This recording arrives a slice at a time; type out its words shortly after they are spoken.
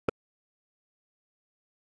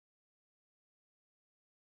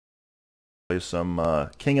Some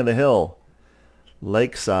King of the Hill,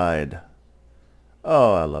 Lakeside.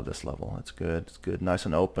 Oh, I love this level. It's good. It's good. Nice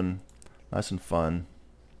and open. Nice and fun.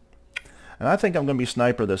 And I think I'm going to be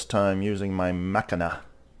sniper this time using my Machina.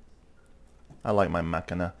 I like my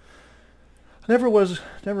Machina. I never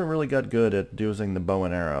really got good at using the bow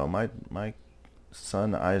and arrow. My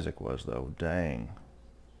son Isaac was, though. Dang.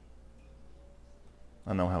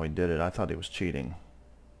 I don't know how he did it. I thought he was cheating.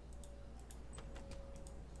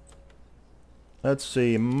 Let's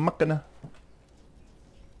see. Machina.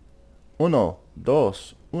 Uno,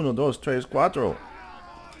 dos, tres, cuatro.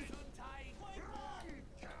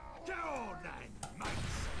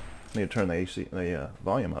 Need to turn the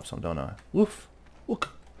volume up some, don't I? Woof. Look.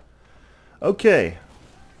 Okay.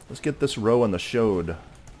 Let's get this row in the showed.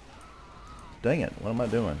 Dang it. What am I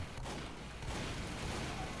doing?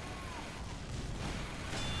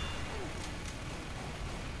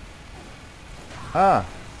 Ah.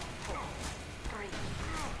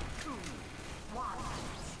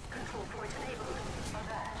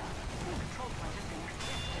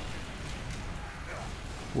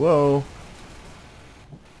 Whoa.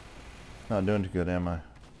 Not doing too good, am I?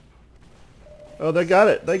 Oh, they got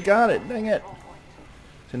it. They got it. Dang it.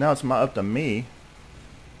 See, now it's up to me.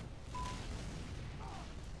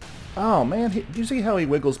 Oh, man. Do you see how he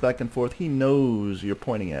wiggles back and forth? He knows you're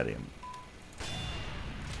pointing at him.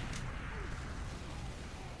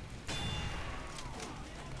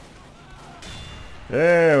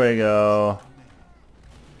 There we go.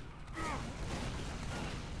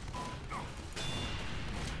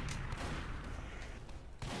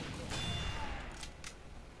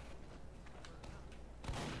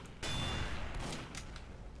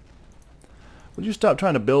 Would you stop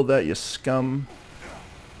trying to build that, you scum?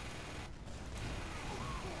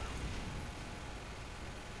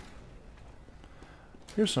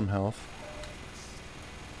 Here's some health.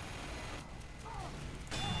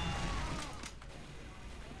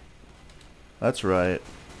 That's right.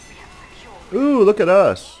 Ooh, look at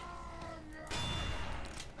us.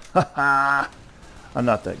 Haha. I'm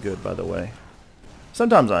not that good, by the way.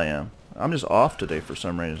 Sometimes I am. I'm just off today for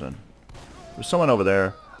some reason. There's someone over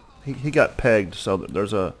there. He got pegged, so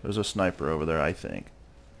there's a sniper over there, I think.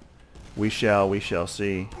 We shall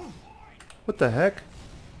see. What the heck?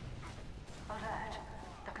 Alert.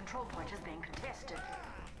 The control point is being contested.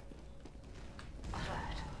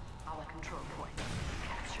 Alert. Our control point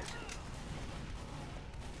captured.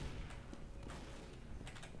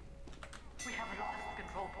 We have lost the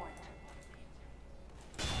control point.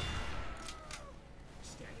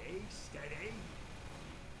 Steady, steady.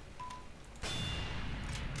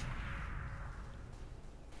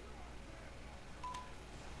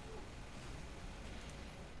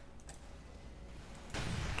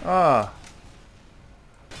 Ah.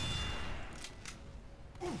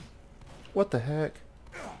 What the heck?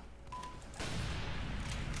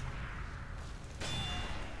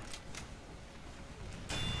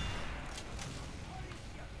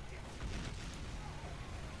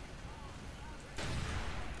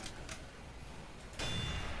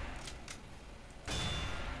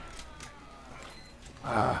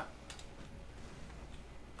 Ah.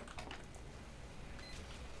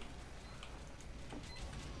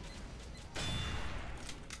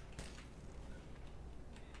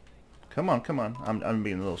 Come on, come on. I'm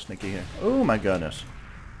being a little sneaky here. Oh my goodness.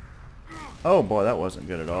 Oh boy, that wasn't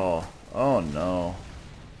good at all. Oh no.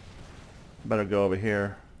 Better go over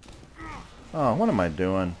here. Oh, what am I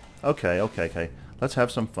doing? Okay. Let's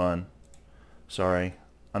have some fun. Sorry.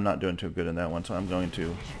 I'm not doing too good in that one, so I'm going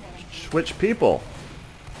to switch people.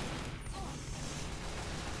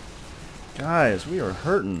 Guys, we are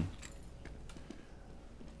hurting.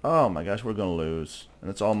 Oh my gosh, we're gonna lose. And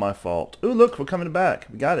it's all my fault. Ooh, look, we're coming back.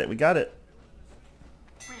 We got it. We have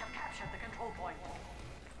captured the control point.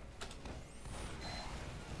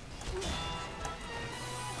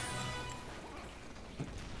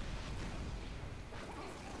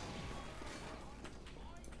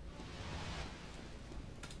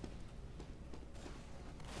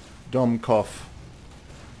 Dumb cough.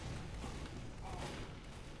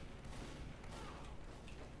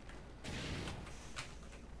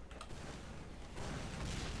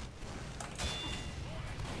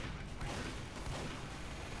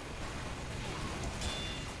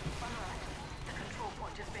 The control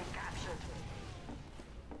point is being captured.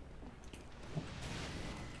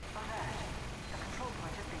 Alert. The control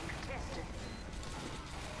point is being contested.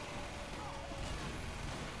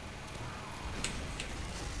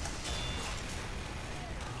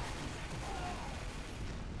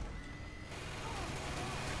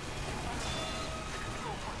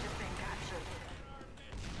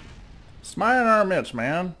 Smile in our midst,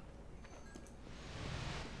 man.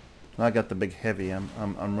 Now I got the big heavy. I'm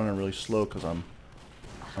running really slow because I'm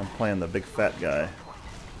playing the big fat guy.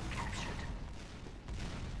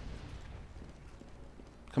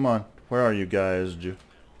 Come on, where are you guys?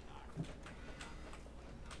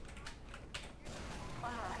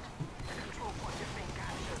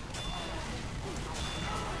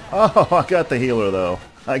 Oh, I got the healer though.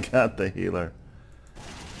 I got the healer.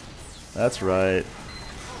 That's right.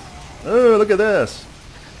 Oh, look at this.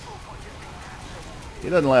 He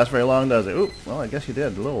doesn't last very long, does he? Oop, well, I guess he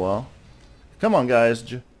did a little while. Come on, guys.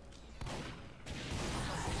 Okay,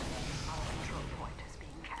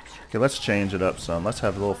 let's change it up some. Let's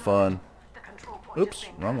have a little fun. Oops,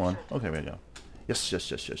 wrong one. Okay, there we go. Yes, yes,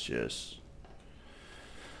 yes, yes, yes.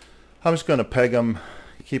 I'm just going to peg them,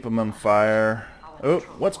 keep them on fire. Oh,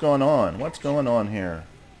 what's going on? What's going on here?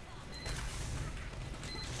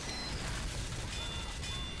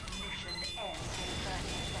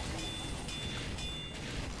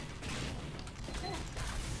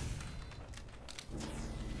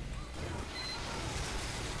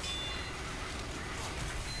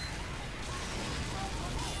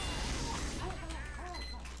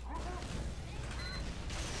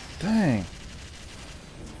 Dang.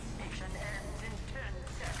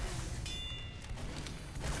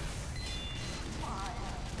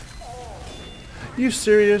 You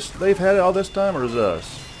serious? They've had it all this time, or is it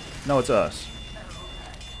us? No, it's us.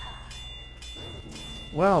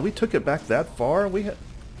 Wow, we took it back that far?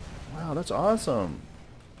 Wow, that's awesome.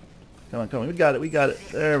 Come on, come on. We got it, we got it.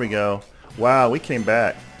 There we go. Wow, we came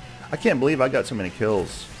back. I can't believe I got so many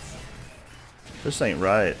kills. This ain't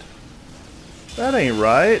right. That ain't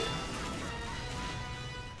right.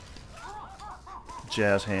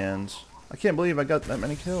 Jazz hands. I can't believe I got that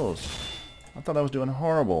many kills. I thought I was doing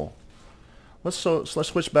horrible. Let's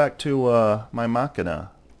switch back to my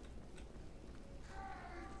Machina.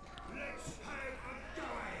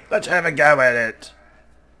 Let's have a go at it.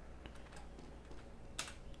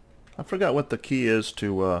 I forgot what the key is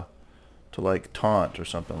to like taunt or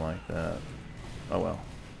something like that. Oh well.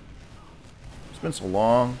 It's been so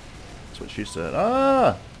long. That's what she said.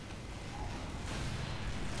 Ah!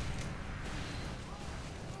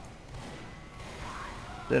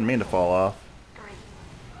 Didn't mean to fall off.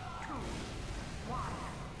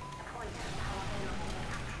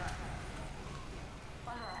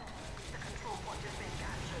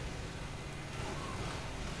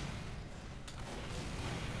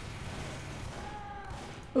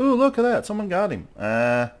 Ooh, look at that. Someone got him.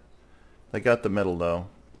 They got the middle, though.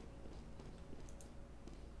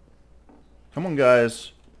 Come on,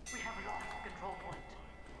 guys. We have lost the control point.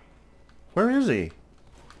 Where is he?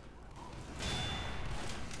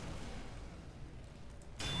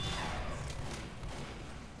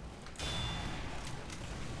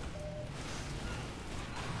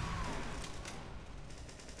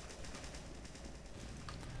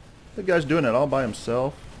 The guy's doing it all by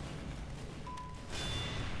himself.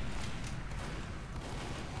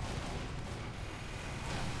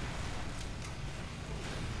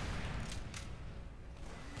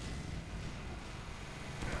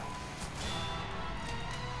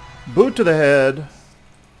 Boot to the head.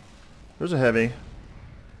 There's a heavy.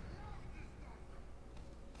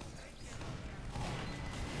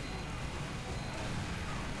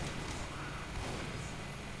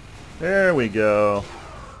 There we go.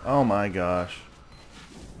 Oh my gosh.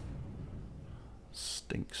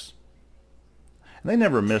 Stinks. And they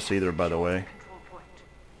never miss either, by the way.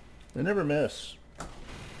 They never miss.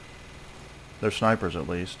 They're snipers, at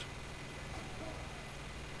least.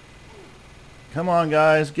 Come on,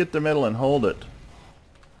 guys. Get the middle and hold it.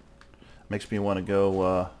 Makes me want to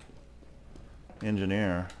go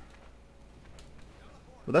engineer.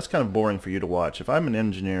 But that's kind of boring for you to watch. If I'm an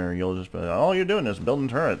engineer, you'll just be like, all you're doing is building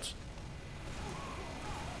turrets.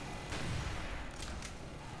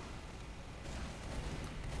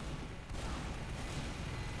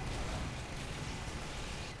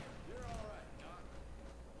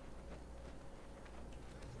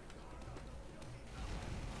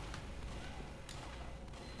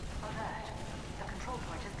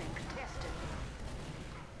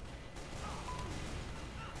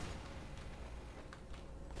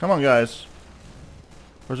 Come on, guys.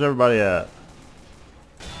 Where's everybody at?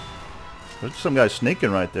 There's some guy sneaking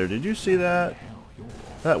right there. Did you see that?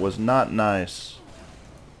 That was not nice.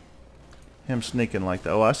 Him sneaking like that.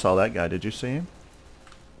 Oh, I saw that guy. Did you see him?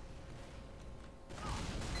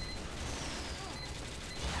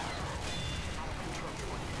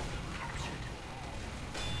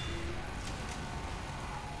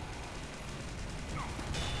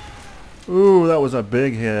 Ooh, that was a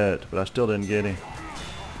big hit, but I still didn't get him.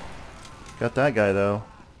 Got that guy, though.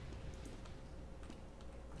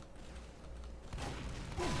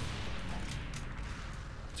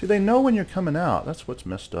 See, they know when you're coming out. That's what's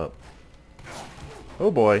messed up. Oh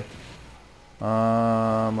boy.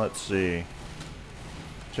 Let's see.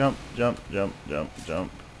 Jump, jump, jump, jump,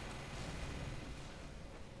 jump.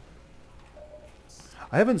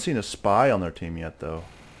 I haven't seen a spy on their team yet, though.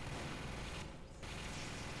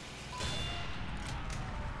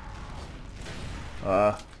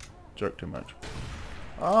 Jerk too much.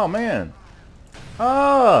 Oh, man.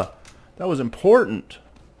 Ah! That was important.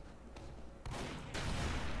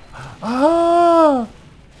 Ah!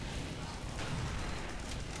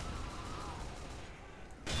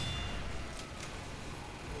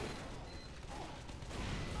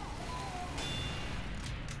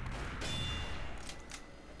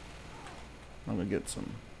 I'm gonna get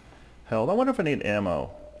some health. I wonder if I need ammo.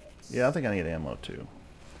 Yeah, I think I need ammo too.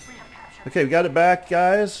 Okay, we got it back,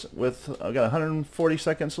 guys. I've got 140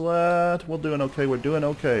 seconds left. We're doing okay. We're doing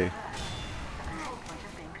okay.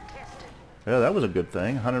 Yeah, that was a good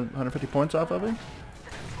thing. 150 points off of it.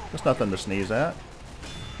 That's nothing to sneeze at,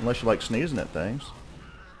 unless you like sneezing at things.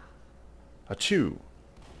 Achoo.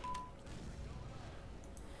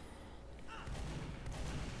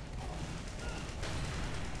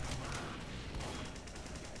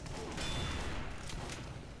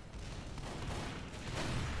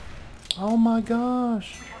 Oh my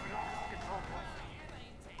gosh.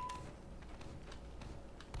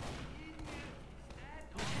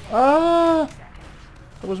 Ah!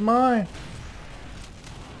 That was mine.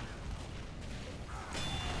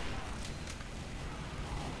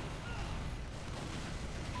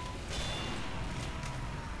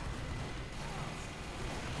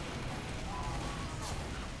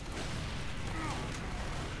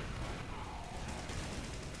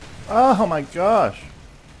 Oh my gosh.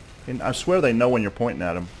 And I swear they know when you're pointing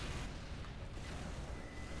at them.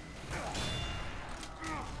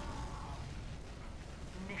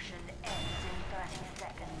 Mission ends in 30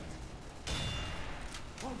 seconds.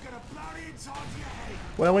 I'm gonna blow the inside of your head.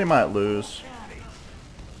 Well, we might lose.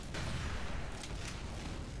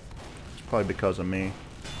 It's probably because of me.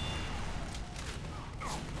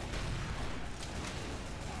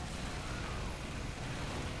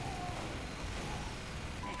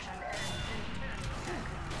 Mission ends in 10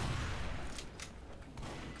 seconds.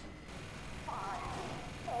 5,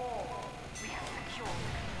 4. We have secured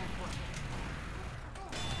the control point.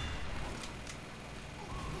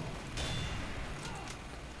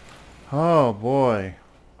 Oh boy.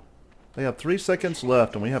 They have 3 seconds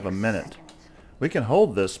left and we have a minute. We can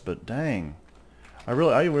hold this, but dang. I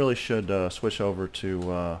really should switch over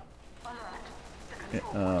to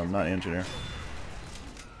not engineer.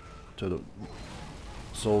 To the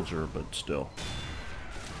soldier, but still.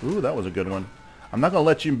 Ooh, that was a good one. I'm not gonna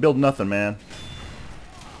let you build nothing, man.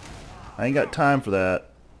 I ain't got time for that.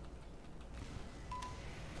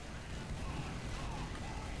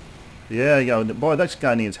 Yeah, you go. Boy, this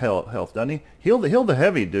guy needs health, doesn't he? Heal the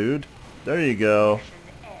heavy, dude. There you go.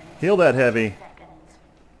 Heal that heavy.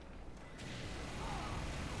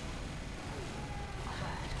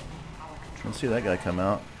 Let's see that guy come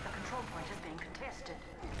out. The control point is being contested.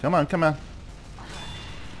 Come on, come on.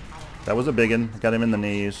 That was a big one. Got him in the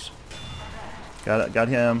knees. Got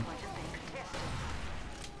him.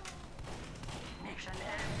 Mission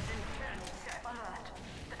ends in 10 seconds. Alert.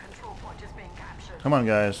 The control point is being captured. Come on,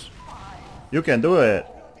 guys. You can do it.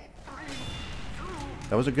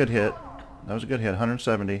 That was a good hit. That was a good hit.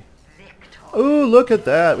 170. Ooh, look at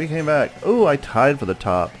that. We came back. Ooh, I tied for the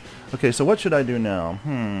top. Okay, so what should I do now?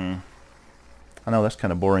 I know that's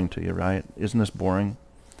kind of boring to you, right? Isn't this boring?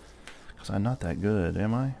 Because I'm not that good,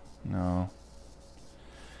 am I? No.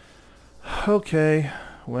 Okay.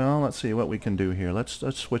 Well, let's see what we can do here. Let's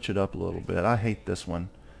switch it up a little bit. I hate this one.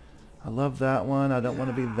 I love that one. I don't want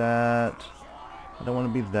to be that. I don't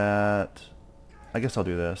want to be that. I guess I'll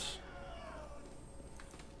do this.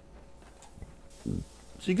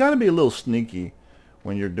 So you got to be a little sneaky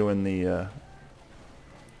when you're doing the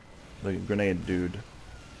grenade dude.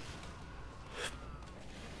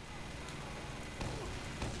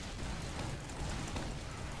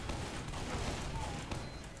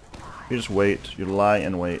 You just wait. You lie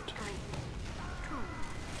and wait.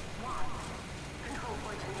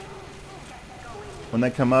 When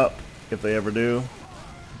they come up, if they ever do,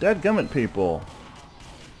 dadgummit people.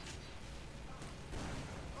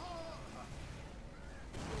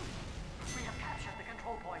 We have captured the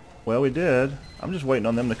control point. Well, we did. I'm just waiting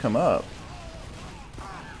on them to come up.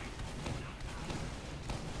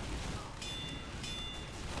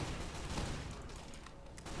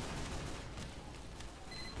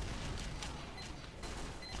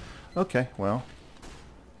 Okay, well.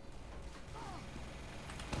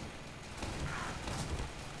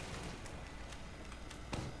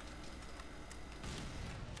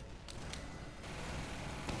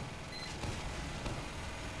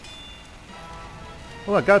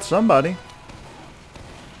 Well, I got somebody.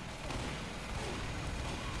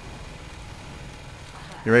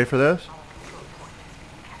 You ready for this?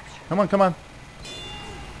 Come on, come on.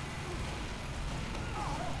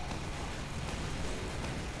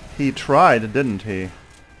 He tried, didn't he?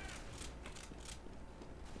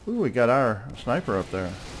 Ooh, we got our sniper up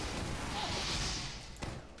there.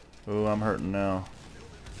 Ooh, I'm hurting now.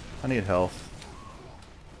 I need health.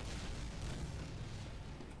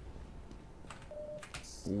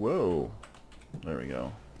 Whoa. There we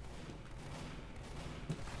go.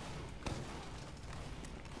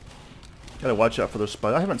 Gotta watch out for those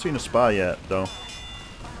spies. I haven't seen a spy yet, though. The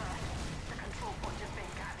control point is being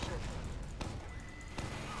captured.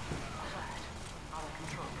 Alert. Our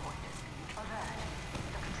control point is being alert.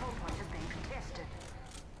 The control point is being contested.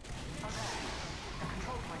 Alert. The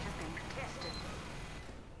control point is being contested.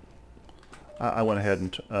 I went ahead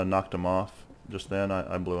and knocked him off. Just then,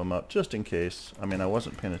 I blew him up, just in case. I mean, I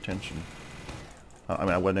wasn't paying attention. I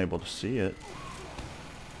mean, I wasn't able to see it.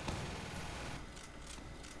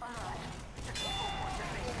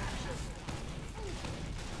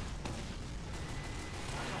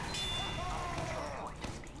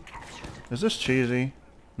 Is this cheesy?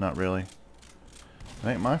 Not really. It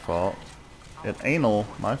ain't my fault. It ain't all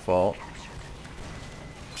my fault.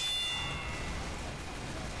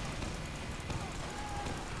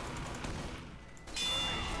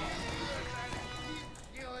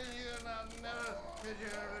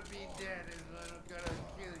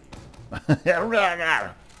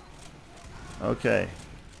 Okay.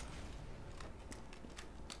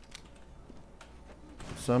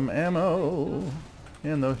 Some ammo.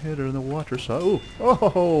 And the hitter in the water side. Oh,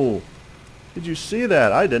 oh! Did you see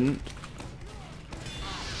that? I didn't.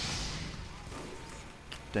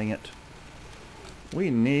 Dang it. We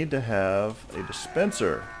need to have a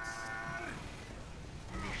dispenser.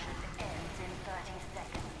 Mission ends in 30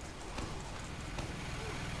 seconds.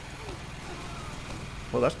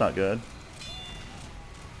 Well, that's not good.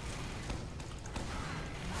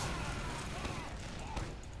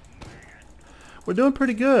 We're doing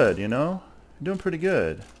pretty good, you know? Doing pretty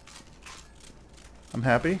good. I'm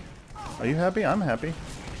happy. Are you happy? I'm happy.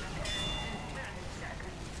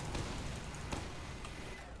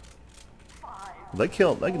 They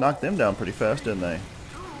knocked them down pretty fast, didn't they?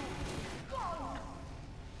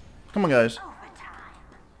 Come on, guys.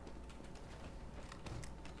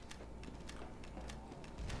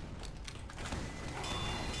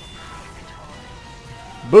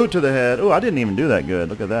 Boot to the head. Oh, I didn't even do that good.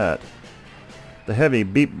 Look at that. The heavy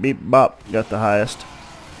beep beep bop got the highest.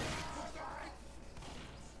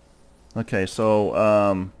 Okay,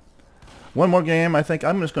 so one more game. I think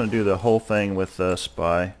I'm just going to do the whole thing with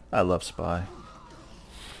Spy. I love Spy,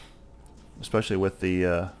 especially with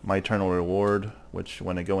the My Eternal Reward, which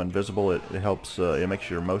when they go invisible, it helps. It makes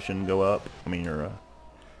your motion go up. I mean your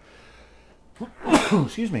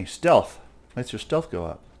excuse me, stealth. Makes your stealth go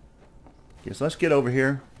up. Okay, so let's get over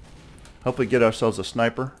here. Hopefully, get ourselves a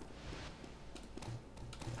sniper.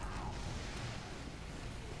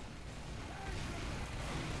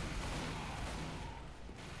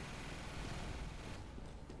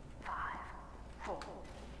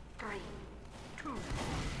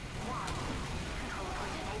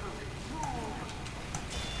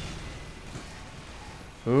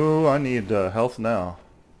 Ooh, I need health now.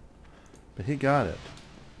 But he got it.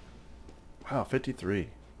 Wow, 53.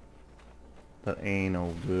 That ain't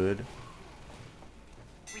no good.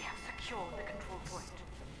 We have secured the control point.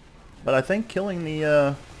 But I think killing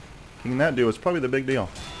that dude was probably the big deal.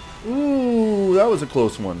 Ooh, that was a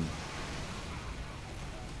close one.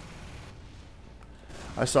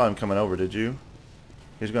 I saw him coming over, did you?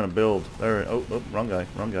 He's gonna build. There. Oh, wrong guy,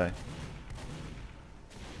 wrong guy.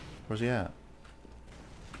 Where's he at?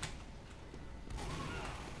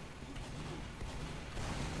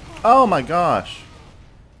 Oh my gosh.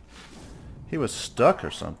 He was stuck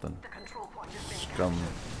or something. Scum.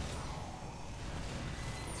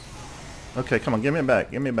 Okay, come on, give me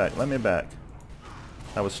back. Give me back. Let me back.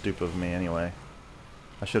 That was stupid of me anyway.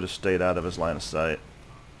 I should have stayed out of his line of sight.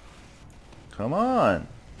 Come on.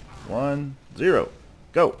 1, 0.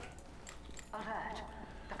 Go.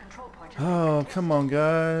 Oh, come on,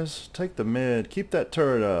 guys. Take the mid. Keep that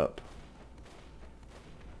turret up.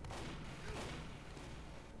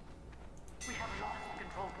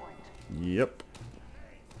 Yep.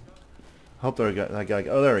 Hope there that guy.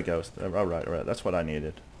 Oh, there he goes. All right, all right. That's what I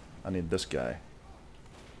needed. I need this guy.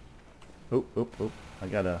 Oop, oop, oop. I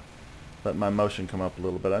gotta let my motion come up a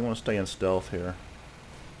little bit. I'm gonna stay in stealth here.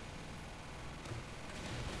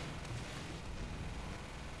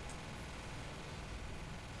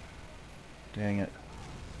 Dang it.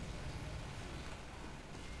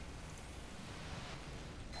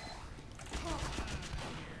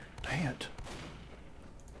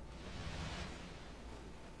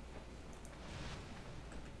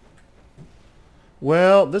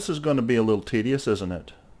 Well, this is going to be a little tedious, isn't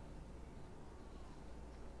it?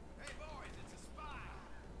 Hey boys, it's a spy.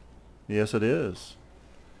 Yes, it is.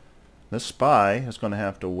 This spy is going to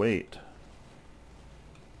have to wait.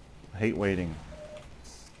 I hate waiting.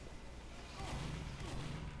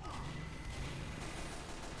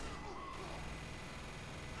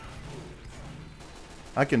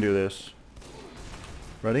 I can do this.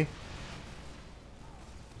 Ready?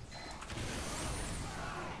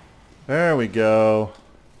 There we go.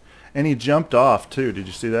 And he jumped off too. Did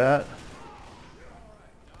you see that?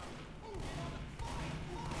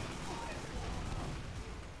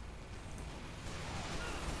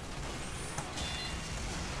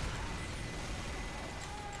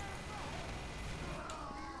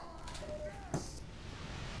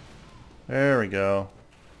 There we go.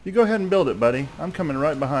 You go ahead and build it, buddy. I'm coming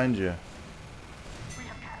right behind you. We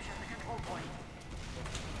have captured the control point.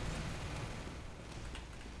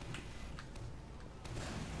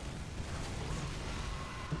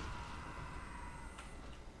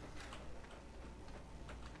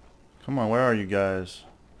 Come on, where are you guys?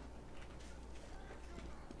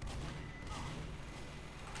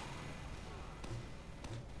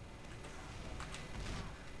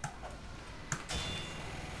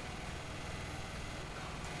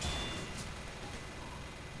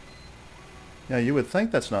 Yeah, you would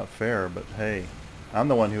think that's not fair, but hey, I'm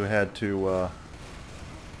the one who had to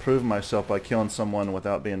prove myself by killing someone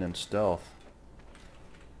without being in stealth.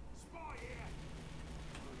 Spy here.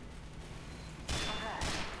 Alert.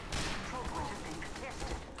 The control point is being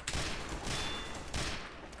contested.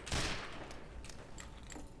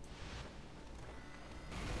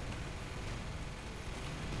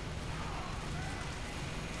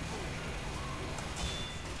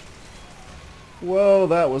 Whoa,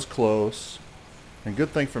 that was close. And good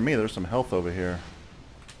thing for me, there's some health over here.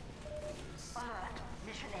 Alert.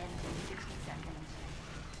 Mission ends in 60 seconds.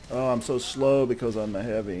 Oh, I'm so slow because I'm a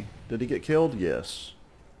heavy. Did he get killed? Yes.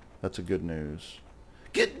 That's a good news.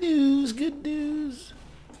 Good news, good news.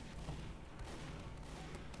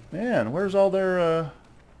 Man, where's all their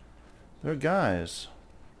guys?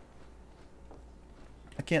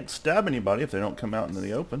 I can't stab anybody if they don't come out into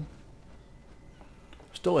the open.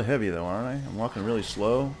 Still a heavy though, aren't I? I'm walking really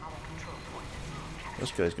slow. Our control point is being captured.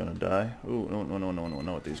 This guy's gonna die. Ooh,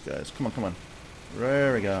 no, with these guys. Come on, come on.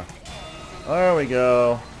 There we go. There we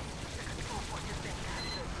go. The control point is being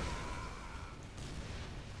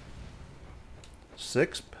captured.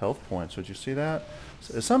 6 health points. Would you see that?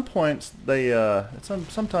 At some points, they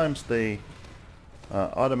sometimes they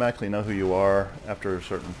automatically know who you are after a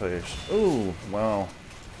certain pace. Ooh, wow.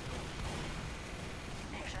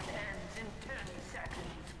 Mission ends in 10 seconds.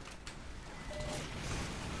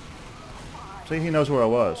 See, he knows where I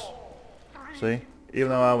was. See? Even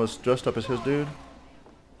though I was dressed up as his dude.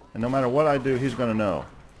 And no matter what I do, he's gonna know.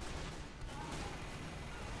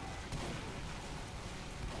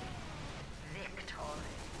 Victory.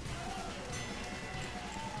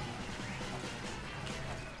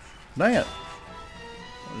 Dang it.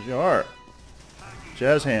 What is your art?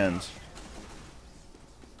 Jazz hands.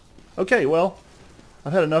 Okay, well,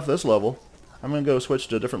 I've had enough of this level. I'm gonna go switch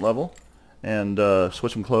to a different level and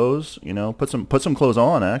switch some clothes. You know, put some clothes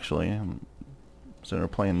on actually. Instead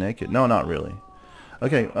of playing naked. No, not really.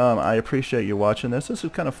 Okay, I appreciate you watching this. This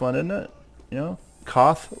is kind of fun, isn't it? You know,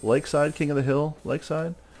 KOTH, Lakeside, King of the Hill,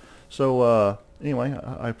 Lakeside. So anyway,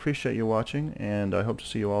 I appreciate you watching, and I hope to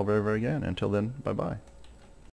see you all very, very again. Until then, bye-bye.